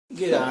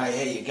G'day,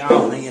 how you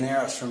going? Ian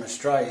Harris from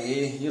Australia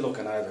here. You're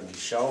looking over my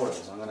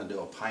shoulders. I'm going to do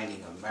a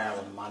painting of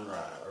Marilyn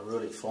Monroe, a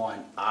really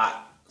fine art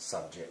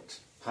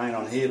subject. Paint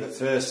on here, but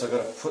first I've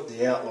got to put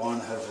the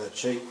outline of her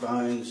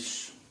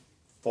cheekbones,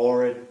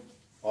 forehead,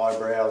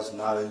 eyebrows,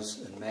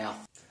 nose and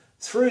mouth.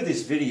 Through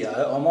this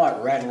video I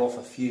might rattle off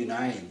a few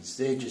names.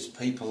 They're just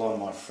people on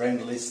my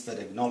friend list that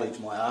acknowledge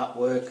my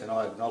artwork and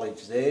I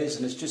acknowledge theirs,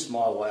 and it's just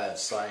my way of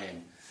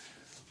saying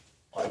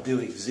I do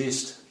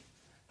exist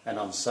and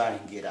I'm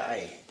saying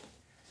g'day.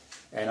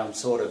 And I'm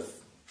sort of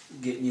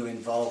getting you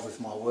involved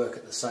with my work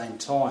at the same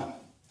time.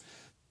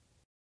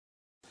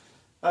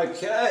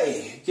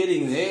 Okay,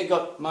 getting there,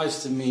 got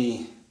most of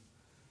me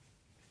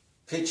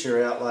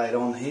picture outlaid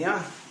on here.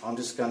 I'm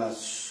just going to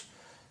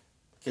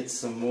get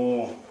some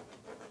more,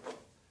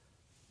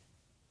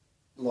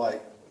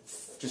 like,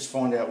 just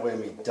find out where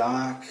my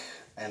dark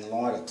and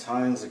lighter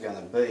tones are going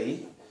to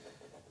be.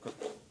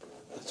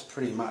 That's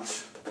pretty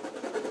much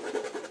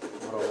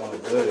what I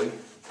want to do.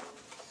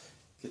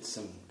 Get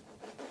some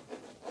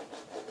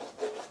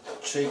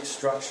cheek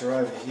structure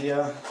over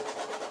here,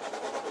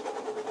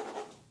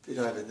 bit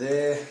over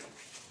there.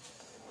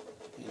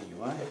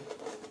 Anyway,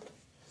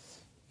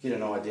 get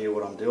an idea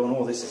what I'm doing.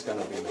 All this is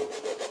going to be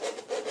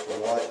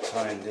light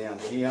tone down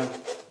here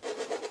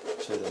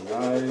to the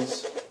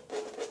nose,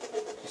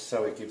 just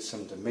so it gives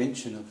some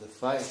dimension of the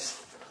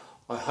face.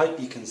 I hope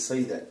you can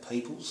see that,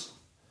 peoples,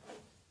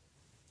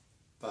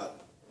 but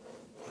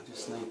I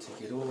just need to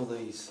get all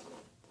these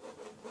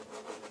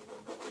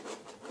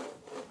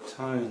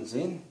tones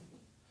in.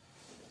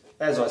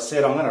 As I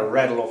said, I'm going to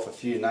rattle off a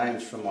few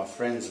names from my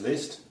friends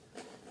list,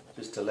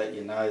 just to let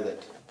you know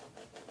that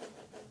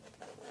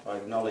I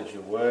acknowledge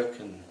your work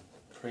and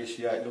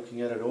appreciate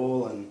looking at it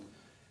all, and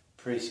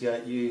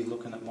appreciate you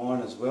looking at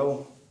mine as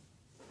well.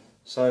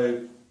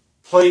 So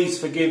please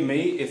forgive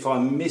me if I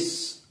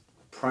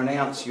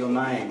mispronounce your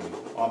name.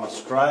 I'm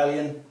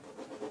Australian,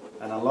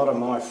 and a lot of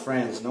my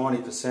friends,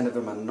 90% of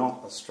them, are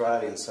not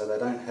Australian, so they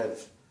don't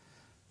have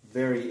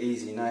very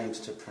easy names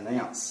to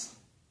pronounce.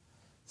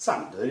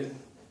 Some do.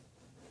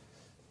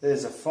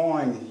 There's a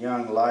fine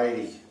young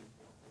lady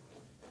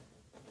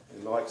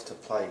who likes to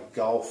play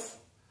golf.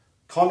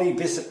 Connie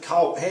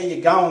Bissett-Colt. How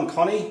you going,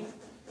 Connie?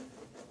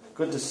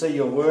 Good to see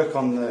your work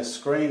on the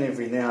screen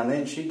every now and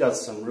then. She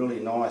does some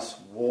really nice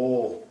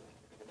wall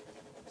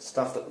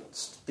stuff,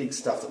 big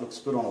stuff that looks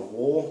good on a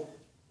wall.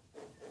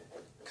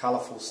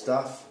 Colourful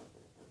stuff.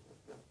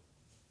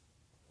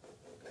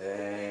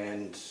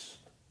 And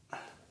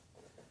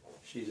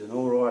she's an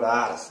alright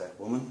artist, that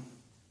woman.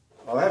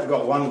 I have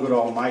got one good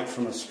old mate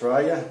from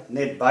Australia,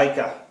 Ned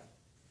Baker.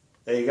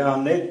 There you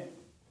go, Ned.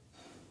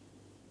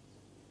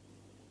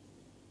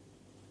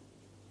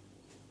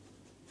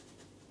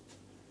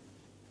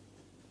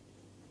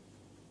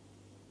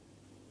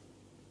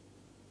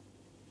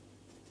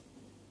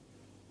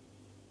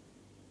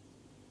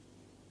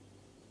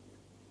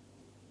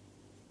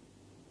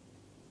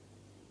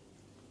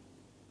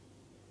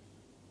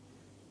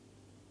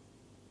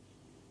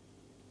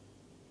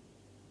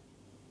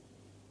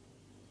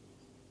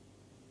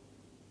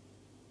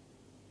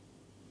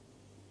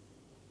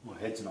 My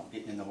head's not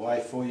getting in the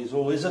way for you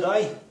all, is it,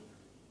 eh?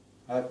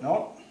 Hope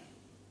not.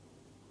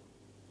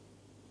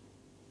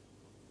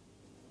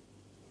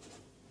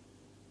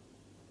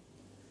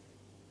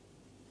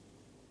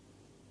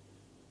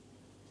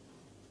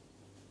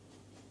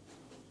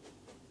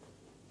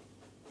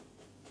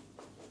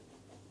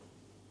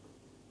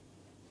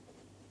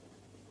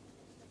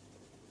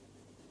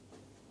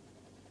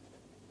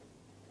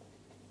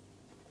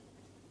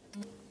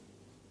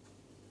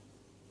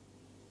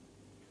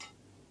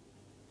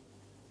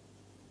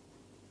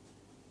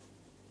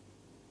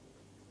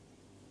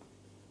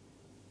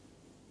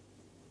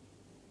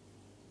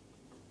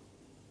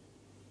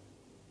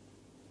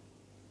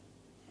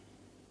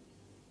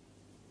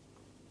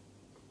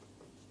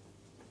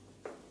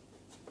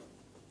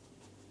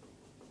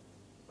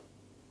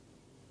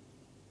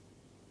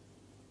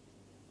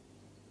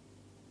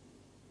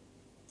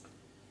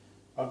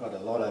 I've got a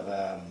lot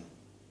of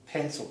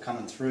pencil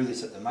coming through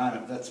this at the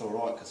moment, but that's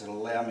alright because it'll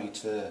allow me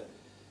to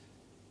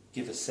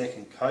give a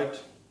second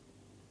coat.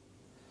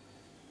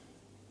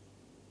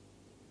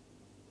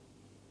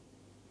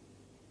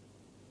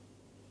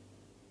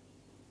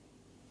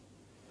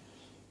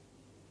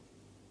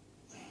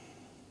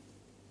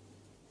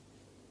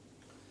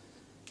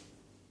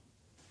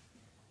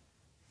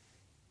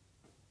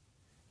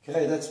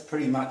 Okay, that's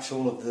pretty much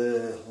all of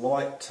the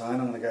light tone.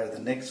 I'm going to go to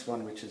the next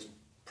one, which is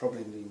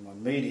probably my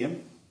medium,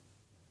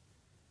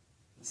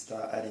 and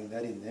start adding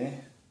that in there.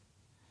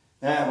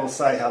 Now we'll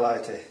say hello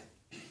to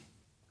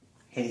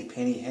Henny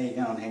Penny. How you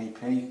going, Henny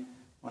Penny?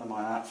 One of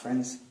my art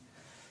friends.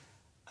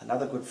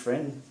 Another good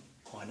friend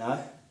I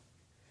know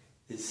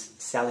is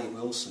Sally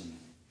Wilson.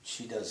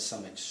 She does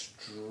some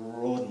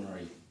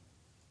extraordinary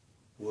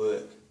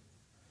work,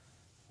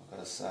 I've got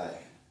to say.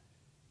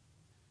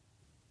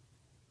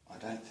 I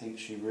don't think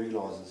she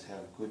realises how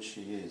good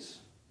she is.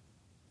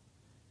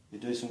 You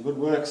do some good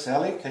work,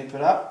 Sally. Keep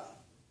it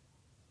up.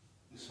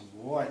 Some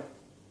white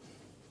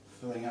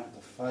filling up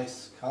the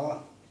face colour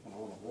with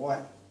all the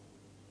white.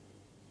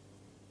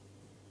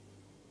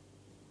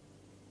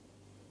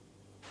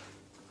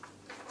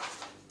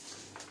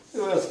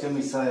 Who else can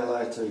we say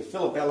hello to?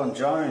 Philip Allen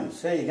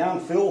Jones. How you going,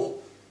 Phil?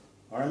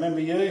 I remember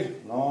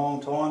you,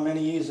 long time,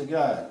 many years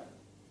ago.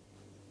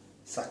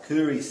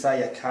 Sakuri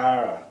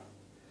Sayakara.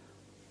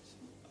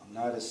 I've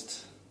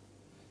noticed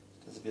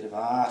does a bit of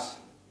art.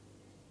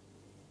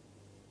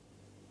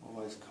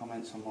 Always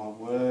comments on my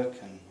work,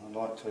 and I'd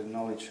like to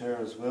acknowledge her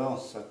as well.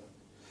 So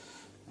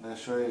I'll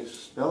show you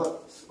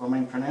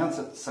pronounce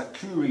it.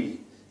 Sakuri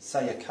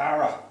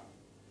Sayakara.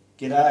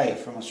 G'day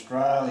from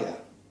Australia.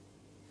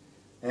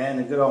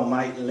 And a good old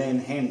mate, Len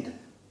Hend.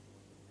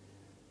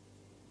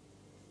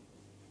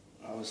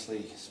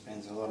 Obviously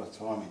spends a lot of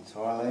time in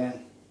Thailand.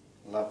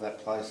 Love that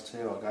place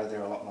too. I go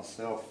there a lot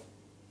myself.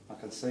 I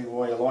can see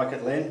why you like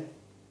it, Len.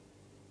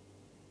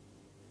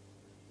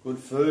 Good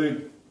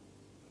food.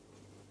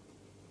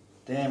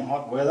 Damn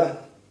hot weather.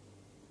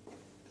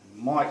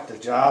 Mike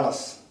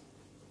DeJarlis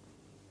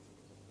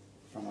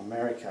from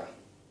America.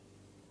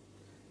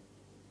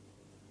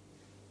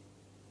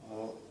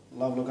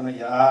 Love looking at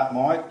your art,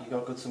 Mike. You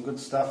got some good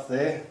stuff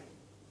there.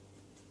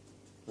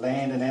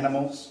 Land and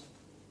animals.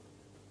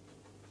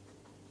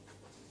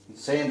 And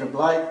Sandra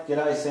Blake.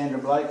 G'day Sandra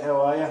Blake, how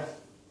are you?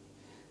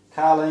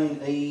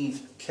 Carleen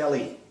Eve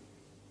Kelly.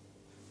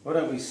 Why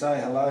don't we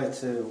say hello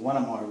to one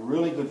of my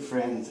really good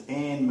friends,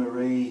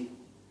 Anne-Marie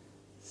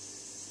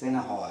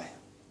Senahai.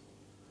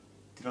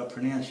 Did I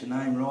pronounce your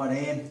name right,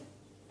 Anne?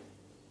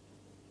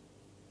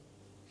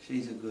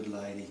 She's a good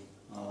lady.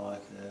 I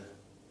like her.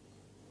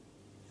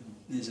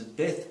 There's a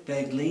Beth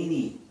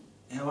Baglini.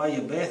 How are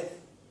you, Beth?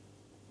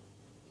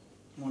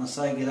 I want to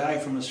say g'day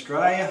from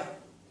Australia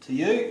to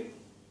you.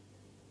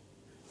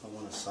 I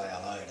want to say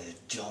hello to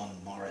John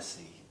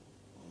Morrissey,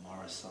 or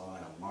Morrissey,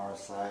 or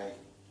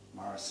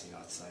Morrissey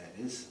I'd say it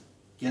is.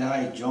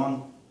 G'day,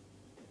 John.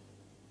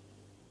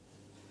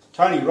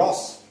 Tony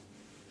Ross.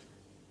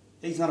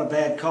 He's not a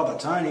bad copper,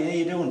 Tony. How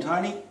you doing,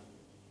 Tony?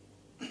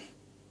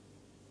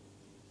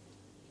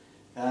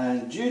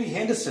 And Judy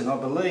Henderson, I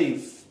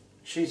believe.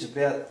 She's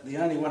about the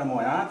only one of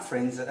my art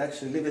friends that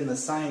actually live in the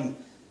same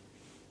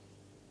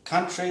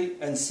country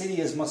and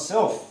city as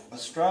myself,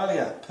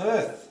 Australia,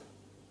 Perth.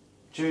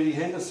 Judy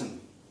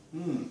Henderson.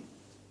 And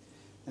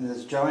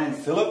there's Joanne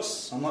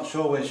Phillips. I'm not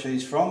sure where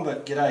she's from,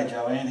 but g'day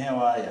Joanne, how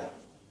are you?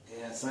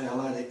 Yeah, say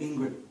hello to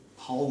Ingrid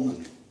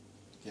Holman.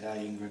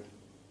 G'day Ingrid.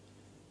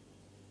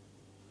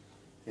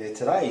 Yeah,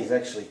 today is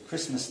actually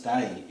Christmas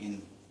Day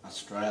in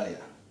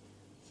Australia.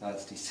 So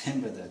it's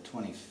December the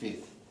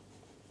 25th.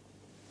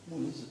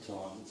 What is the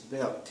time? It's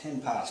about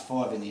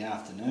 5:10 in the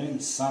afternoon.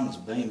 The sun's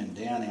beaming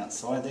down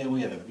outside there.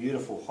 We have a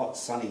beautiful, hot,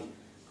 sunny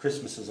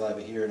Christmases over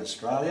here in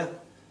Australia.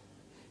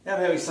 How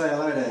about we say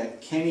hello to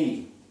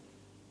Kenny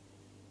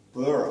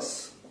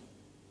Burris?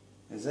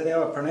 Is that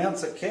how I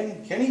pronounce it,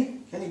 Ken?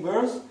 Kenny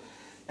Burris?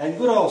 And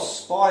good old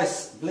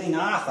Spice Bling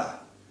Arthur.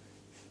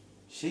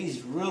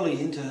 She's really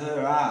into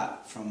her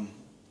art.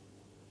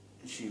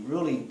 She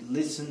really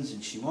listens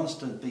and she wants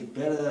to be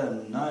better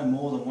and know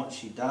more than what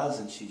she does,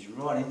 and she's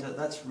right into it.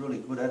 That's a really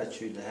good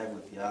attitude to have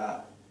with your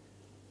art.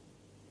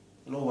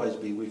 It'll always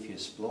be with you,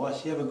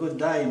 Splice. You have a good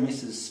day,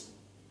 Mrs.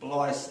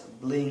 Splice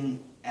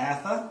Bling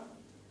Arthur.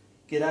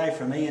 G'day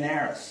from Ian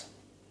Harris.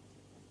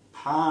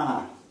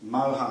 Pana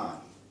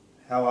Mohan,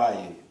 how are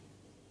you?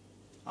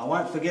 I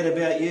won't forget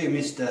about you,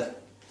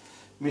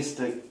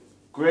 Mr.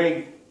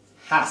 Greg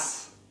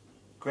Huss.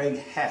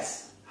 Greg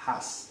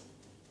Huss.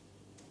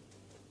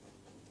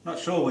 Not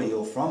sure where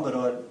you're from, but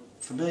I'm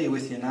familiar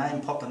with your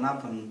name, popping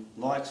up and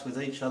likes with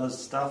each other's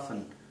stuff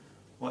and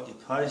what you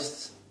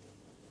post.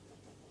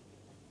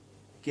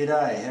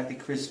 G'day, happy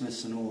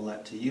Christmas and all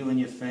that to you and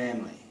your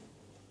family.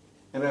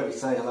 How about we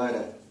say hello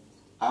to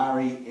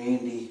Ari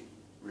Andy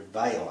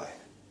Ribeiro.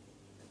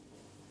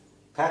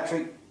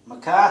 Patrick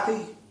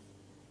McCarthy,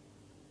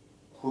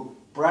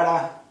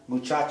 Brother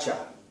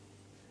Muchacha.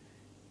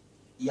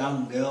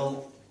 Young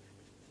girl,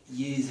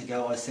 years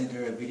ago I sent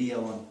her a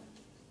video on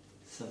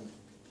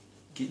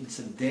getting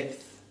some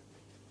depth,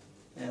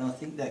 and I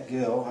think that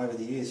girl over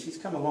the years, she's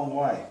come a long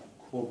way.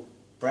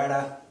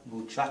 Brother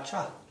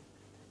Muchacha.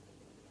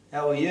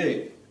 How are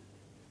you?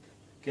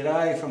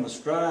 G'day from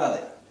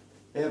Australia.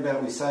 How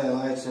about we say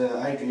hello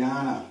to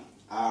Adriana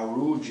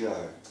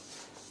Arujo.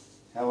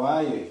 How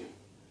are you?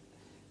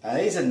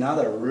 He's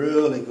another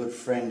really good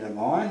friend of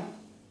mine.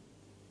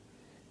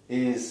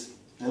 Is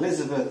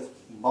Elizabeth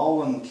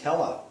Boland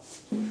Keller.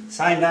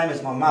 Same name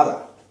as my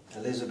mother,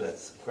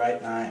 Elizabeth.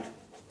 Great name.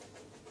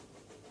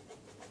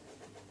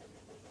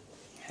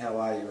 How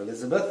are you,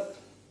 Elizabeth?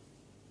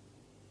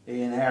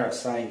 Ian Harris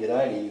saying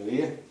g'day to you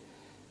here.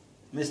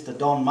 Mr.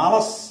 Don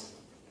Mullis,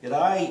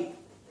 g'day.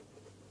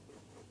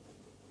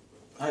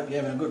 Hope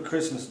you're having a good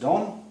Christmas,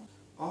 Don.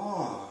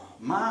 Oh,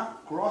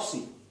 Mark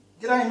Grossi.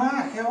 G'day,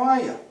 Mark. How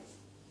are you?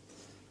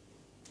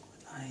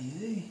 Are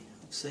you?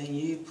 I've seen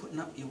you putting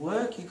up your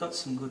work. You got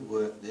some good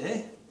work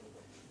there.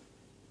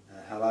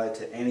 Hello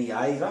to Annie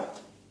Ava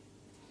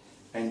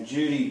and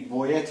Judy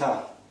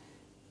Boyetta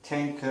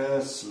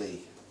Tankersley.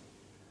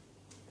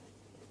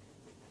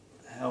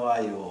 How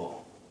are you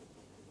all?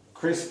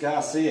 Chris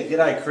Garcia.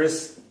 G'day,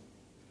 Chris.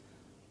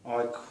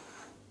 I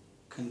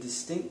can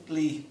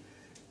distinctly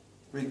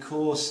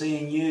recall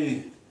seeing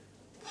you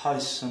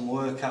post some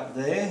work up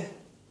there,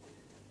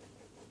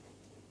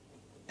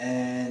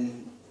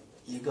 and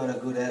you got a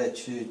good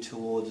attitude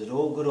towards it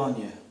all. Good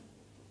on you.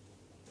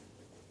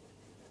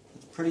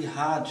 It's pretty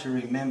hard to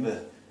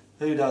remember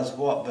who does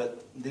what,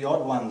 but the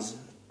odd ones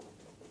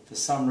for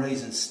some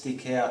reason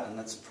stick out, and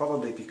that's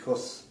probably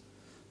because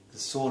the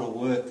sort of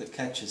work that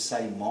catches,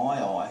 say,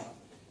 my eye.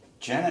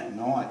 Janet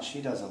Knight,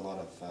 she does a lot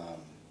of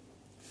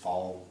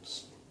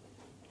folds.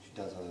 She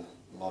does a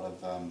lot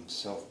of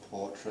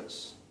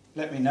self-portraits.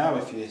 Let me know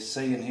if you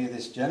see and hear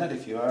this, Janet,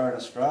 if you are in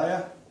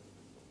Australia.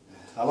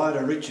 Hello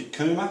to Richard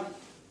Coomer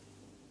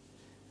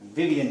and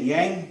Vivian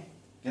Yang.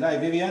 G'day,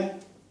 Vivian.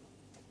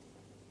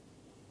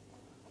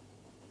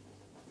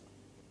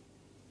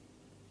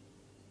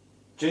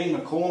 Jean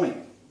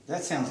McCormick.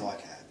 That sounds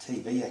like a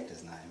TV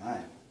actor's name, eh?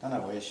 Don't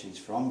know where she's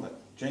from, but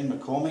Jean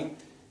McCormick.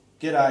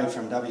 G'day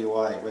from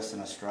WA,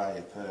 Western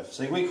Australia, Perth.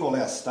 See, we call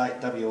our state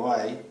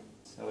WA,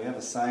 so we have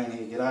a saying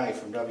here, g'day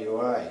from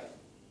WA.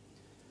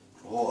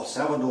 Oh,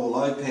 Salvador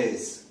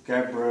Lopez,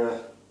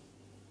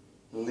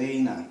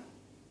 Gabrielina.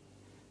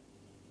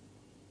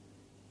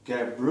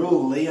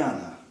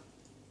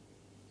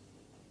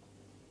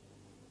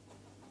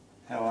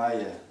 How are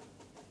you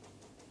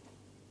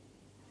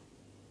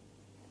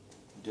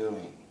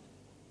doing?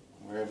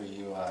 Wherever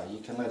you are, you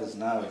can let us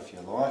know if you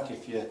like.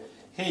 If you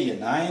hear your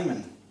name,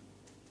 and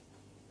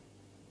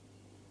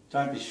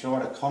don't be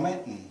shy to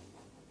comment and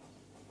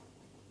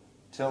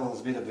tell us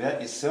a bit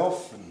about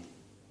yourself and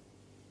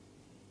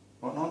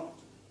whatnot.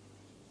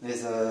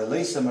 There's a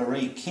Lisa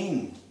Marie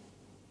King.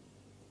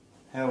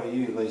 How are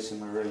you, Lisa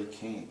Marie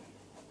King?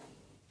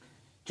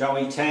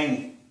 Joey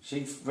Tang.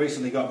 She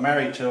recently got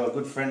married to a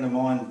good friend of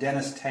mine,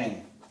 Dennis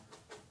Tang.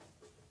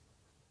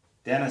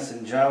 Dennis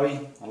and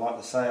Joey, I'd like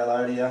to say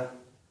hello to you.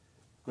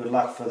 Good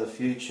luck for the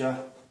future.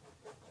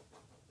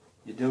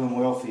 You're doing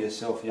well for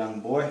yourself,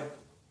 young boy.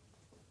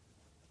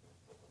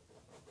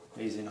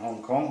 He's in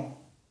Hong Kong.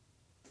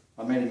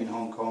 I met him in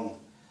Hong Kong.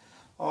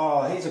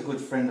 Oh, he's a good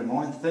friend of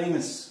mine,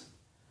 Themis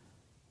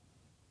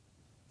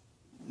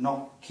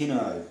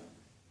Nokino.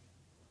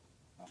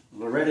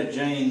 Loretta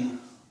Jean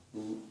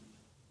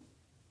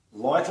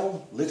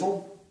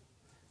Little.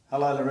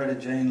 Hello, Loretta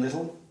Jean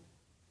Little.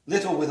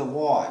 Little with a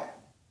Y.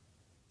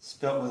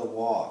 Spelt with a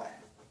Y.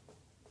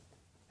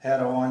 How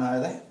do I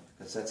know that?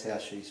 Because that's how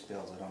she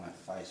spells it on her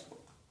Facebook.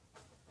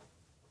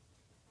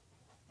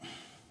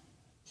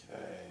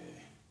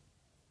 Okay.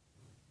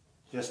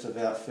 Just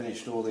about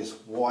finished all this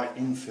white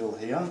infill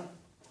here.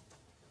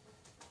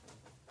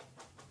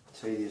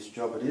 Tedious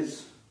job it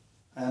is.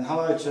 And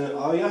hello to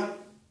Oya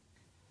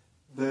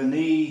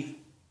Bernie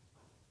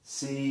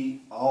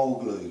C.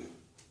 Olglu.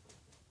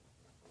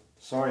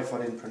 Sorry if I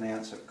didn't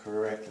pronounce it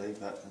correctly,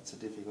 but it's a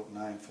difficult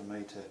name for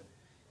me to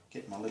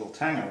get my little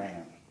tongue around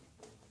it.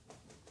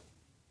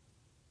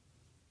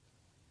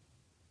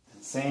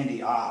 And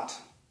Sandy Art.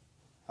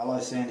 Hello,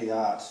 Sandy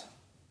Art.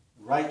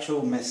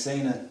 Rachel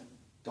Messina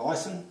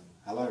Dyson.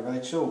 Hello,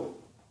 Rachel.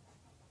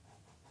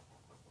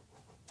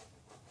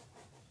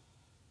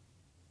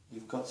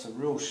 You've got some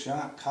real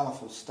sharp,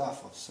 colourful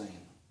stuff I've seen.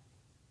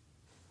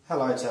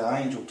 Hello to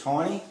Angel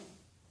Tiny.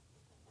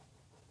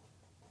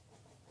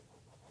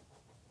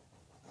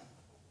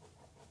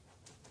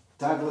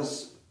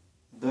 Douglas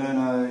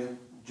Berno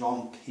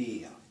John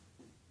Peer.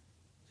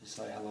 Just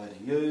say hello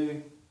to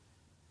you.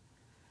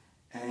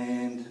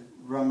 And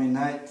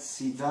Raminate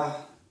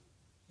Siva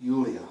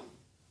Yulia.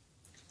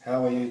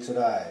 How are you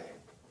today?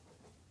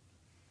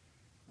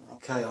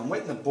 Okay, I'm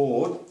wetting the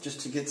board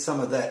just to get some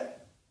of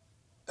that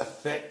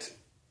effect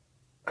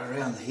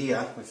around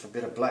here with a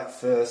bit of black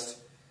first.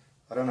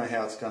 I don't know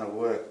how it's going to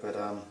work, but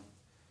I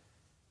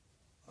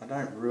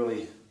don't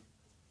really...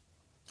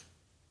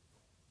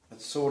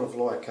 It's sort of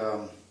like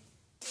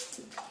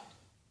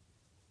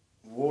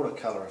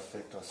watercolour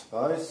effect, I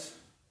suppose.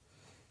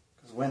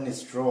 Because when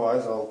this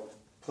dries, I'll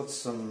put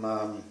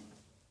some...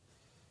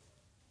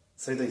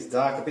 see these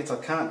darker bits? I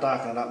can't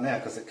darken it up now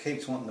because it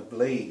keeps wanting to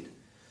bleed.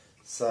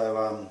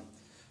 So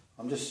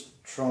I'm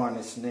just trying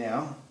this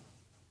now,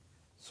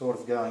 sort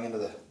of going into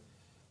the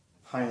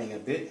painting a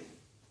bit.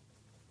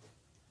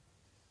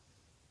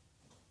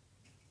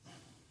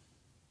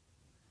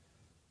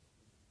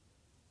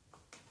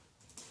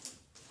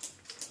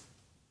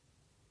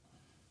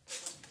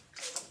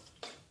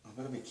 I've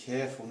got to be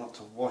careful not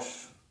to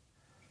wash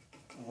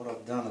what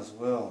I've done as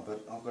well,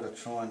 but I've got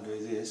to try and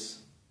do this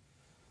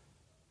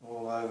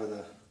all over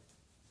the...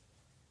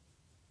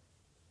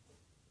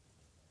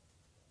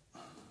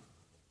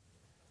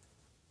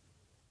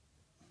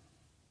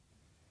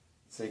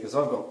 See, because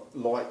I've got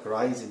light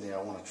greys in there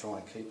I want to try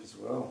and keep as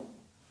well.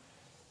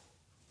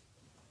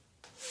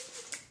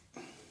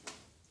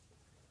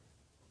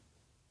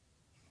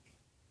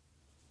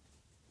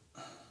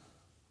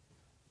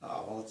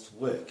 Oh, well, it's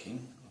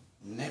working.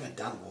 I've never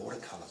done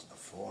watercolours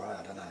before,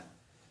 I don't know.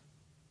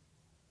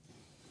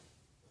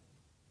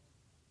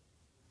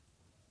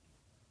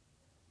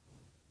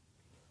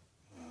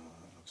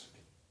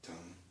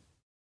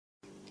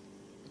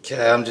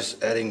 Okay, I'm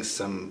just adding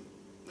some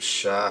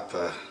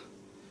sharper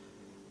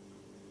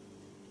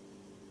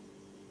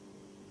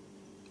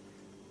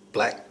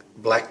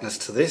blackness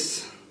to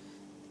this.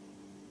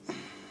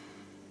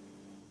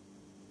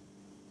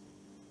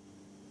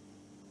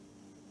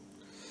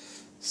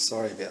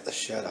 Sorry about the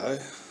shadow.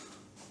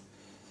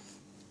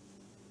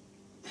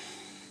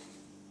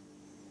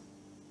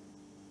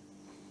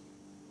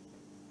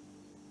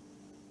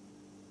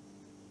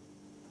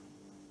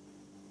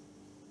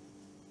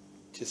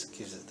 Just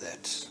gives it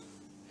that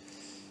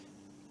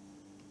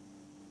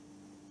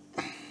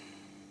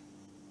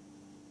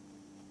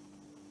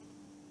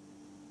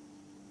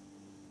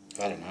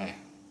I don't know,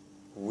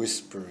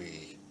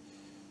 whispery.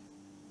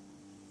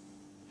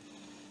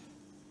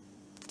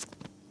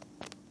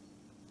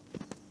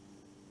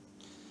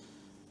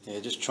 Yeah,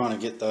 just trying to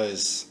get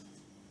those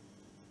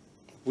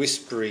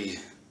whispery,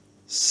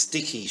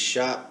 sticky,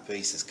 sharp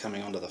pieces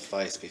coming onto the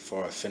face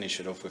before I finish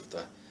it off with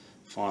the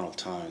final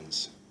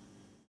tones.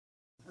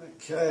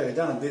 Okay, we've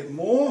done a bit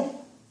more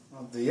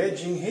of the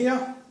edging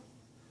here.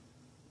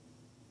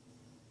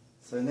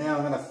 So now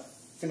I'm going to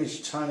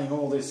finish toning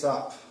all this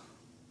up.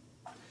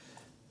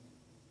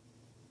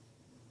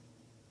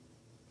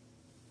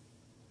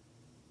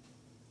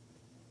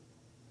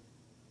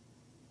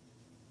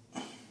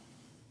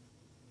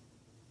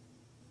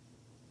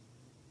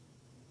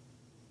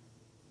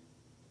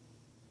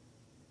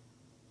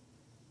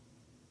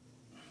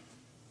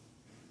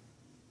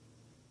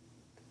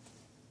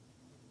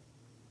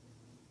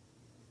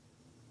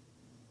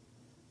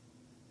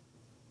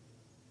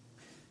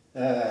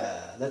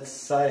 Let's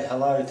say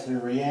hello to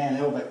Rianne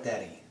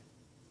Elbeck-Daddy.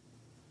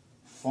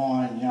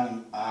 Fine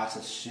young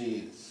artist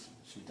she is.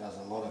 She does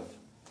a lot of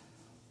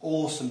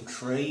awesome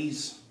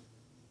trees,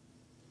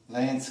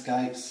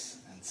 landscapes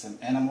and some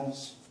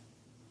animals.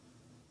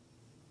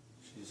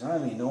 She's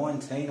only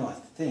 19 I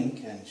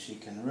think, and she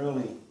can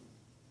really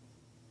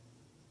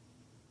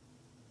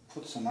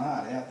put some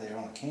art out there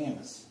on a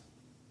canvas.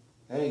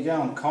 There you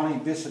go, Connie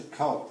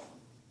Bissett-Culp.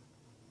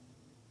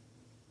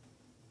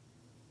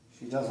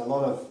 She does a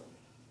lot of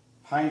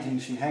painting.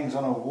 She hangs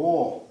on a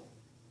wall,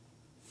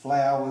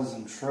 flowers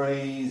and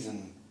trees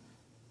and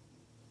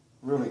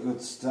really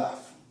good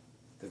stuff.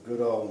 The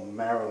good old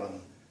Marilyn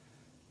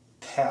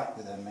pout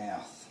with her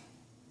mouth.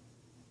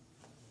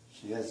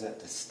 She has that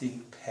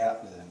distinct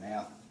pout with her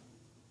mouth.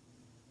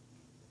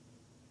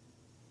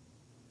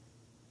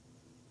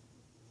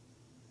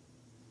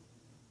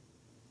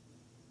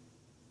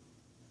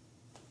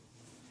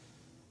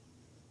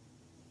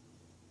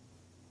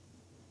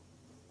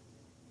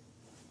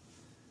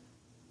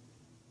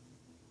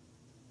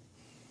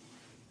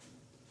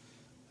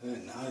 Her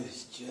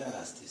nose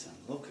just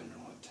isn't looking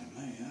right to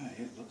me,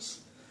 eh? It looks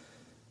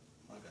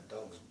like a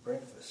dog's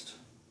breakfast.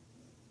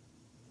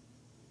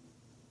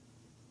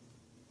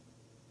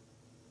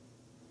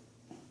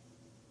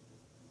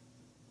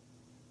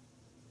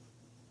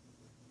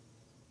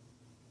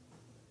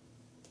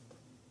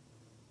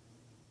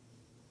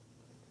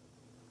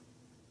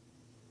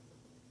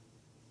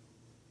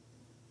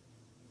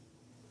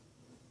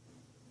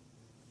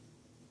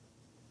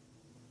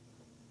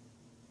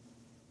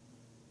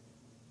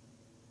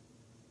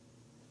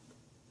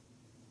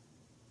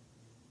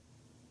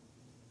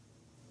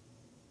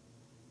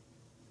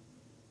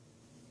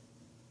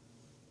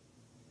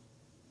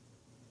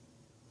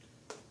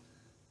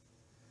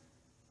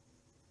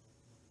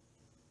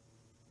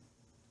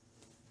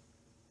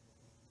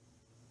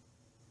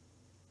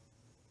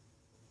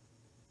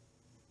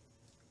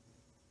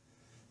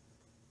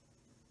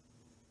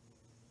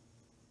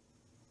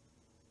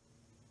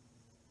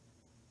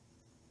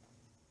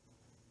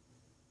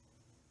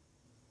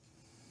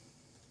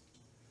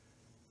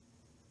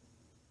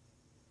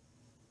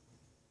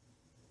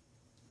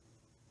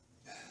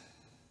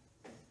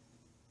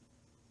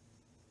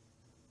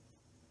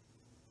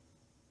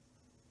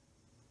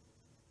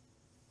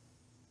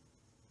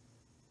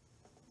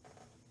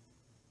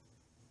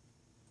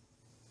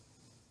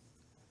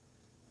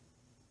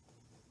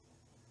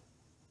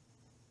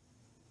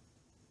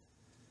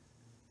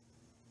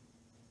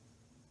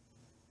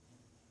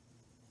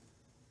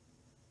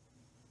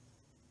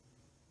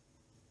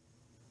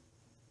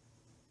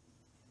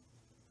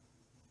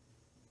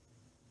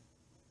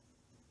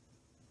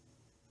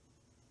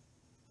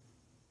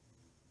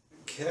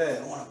 Okay,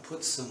 I want to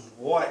put some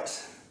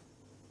white.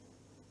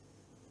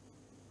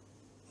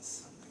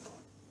 Something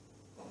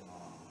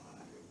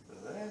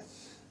like that.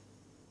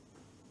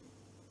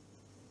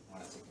 I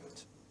have to go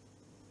to.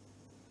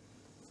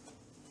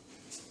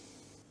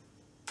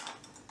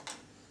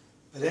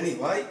 But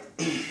anyway,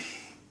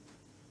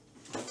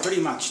 I'm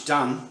pretty much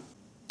done.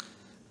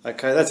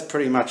 Okay, that's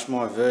pretty much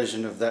my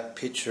version of that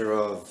picture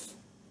of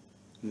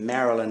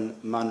Marilyn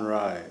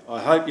Monroe.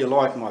 I hope you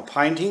like my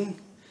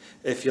painting.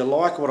 If you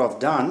like what I've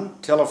done,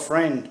 tell a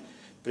friend.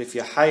 But if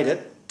you hate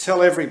it,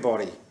 tell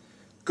everybody.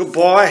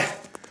 Goodbye,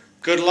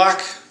 good luck,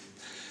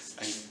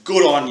 and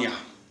good on ya.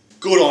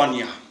 Good on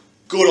ya.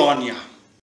 Good on ya.